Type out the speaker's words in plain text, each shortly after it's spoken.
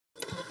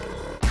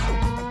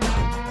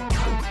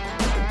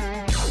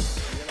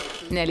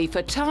Nelly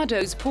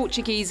Furtado's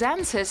Portuguese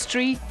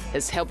ancestry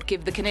has helped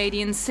give the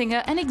Canadian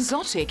singer an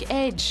exotic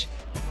edge.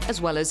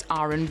 As well as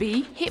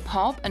R&B,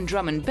 hip-hop and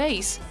drum and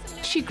bass,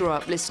 she grew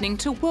up listening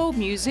to world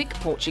music,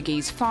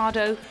 Portuguese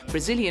fado,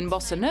 Brazilian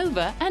bossa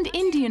nova and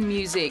Indian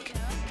music.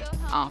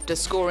 After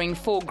scoring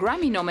 4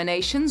 Grammy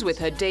nominations with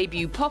her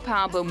debut pop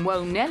album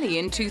Whoa Nelly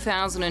in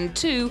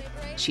 2002,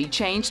 she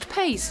changed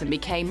pace and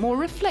became more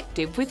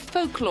reflective with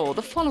Folklore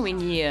the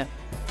following year.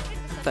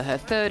 For her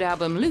third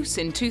album, Loose,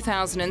 in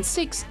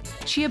 2006,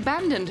 she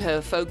abandoned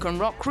her folk and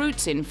rock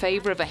roots in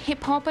favour of a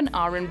hip-hop and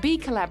R&B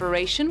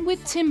collaboration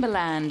with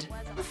Timbaland.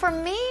 For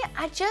me,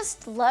 I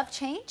just love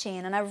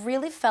changing, and I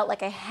really felt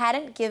like I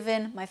hadn't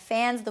given my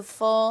fans the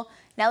full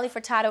Nelly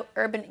Furtado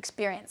urban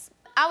experience.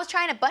 I was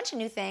trying a bunch of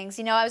new things.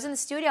 You know, I was in the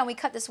studio and we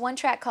cut this one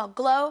track called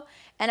Glow,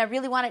 and I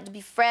really wanted it to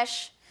be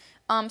fresh.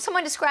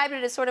 Someone described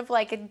it as sort of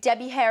like a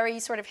Debbie Harry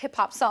sort of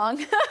hip-hop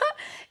song.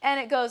 And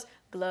it goes,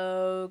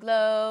 glow,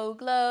 glow,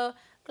 glow,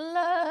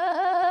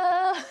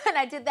 glow. And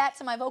I did that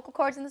to my vocal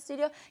cords in the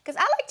studio because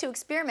I like to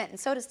experiment, and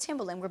so does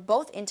Timbaland. We're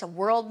both into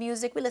world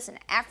music. We listen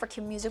to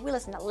African music. We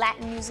listen to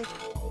Latin music.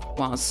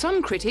 While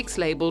some critics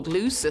labelled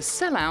Loose a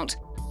sellout,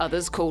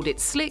 others called it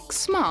slick,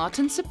 smart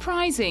and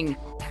surprising.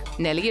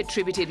 Nelly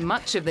attributed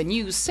much of the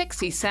new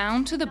sexy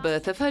sound to the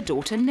birth of her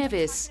daughter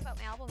Nevis.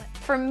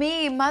 For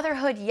me,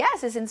 motherhood,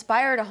 yes, has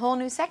inspired a whole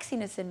new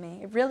sexiness in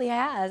me. It really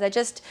has.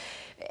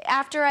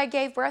 After I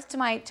gave birth to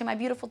my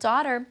beautiful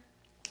daughter,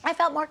 I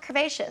felt more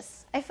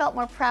curvaceous. I felt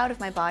more proud of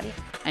my body.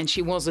 And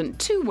she wasn't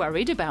too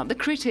worried about the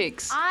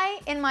critics.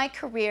 I, in my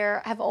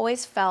career, have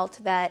always felt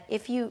that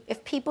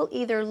if people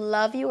either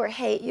love you or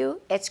hate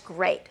you, it's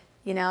great.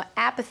 You know,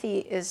 apathy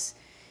is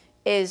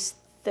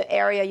the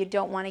area you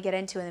don't want to get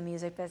into in the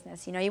music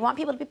business. You know, you want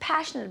people to be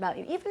passionate about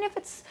you, even if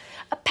it's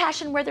a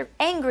passion where they're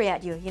angry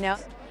at you, you know?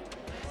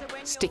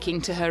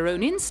 Sticking to her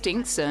own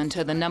instincts earned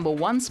her the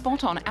 #1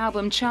 spot on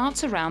album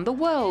charts around the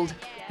world,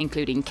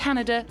 including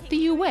Canada, the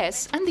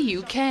US and the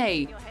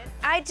UK.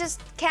 I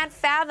just can't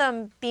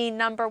fathom being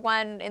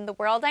 #1 in the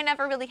world. I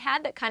never really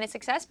had that kind of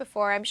success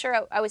before. I'm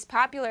sure I was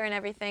popular and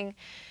everything,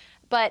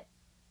 but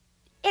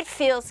it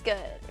feels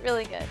good,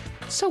 really good.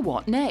 So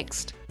what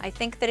next? I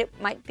think that it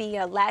might be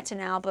a Latin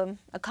album,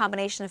 a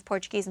combination of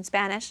Portuguese and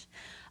Spanish.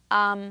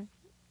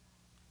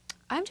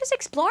 I'm just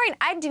exploring.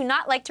 I do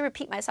not like to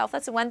repeat myself.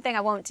 That's the one thing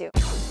I won't do.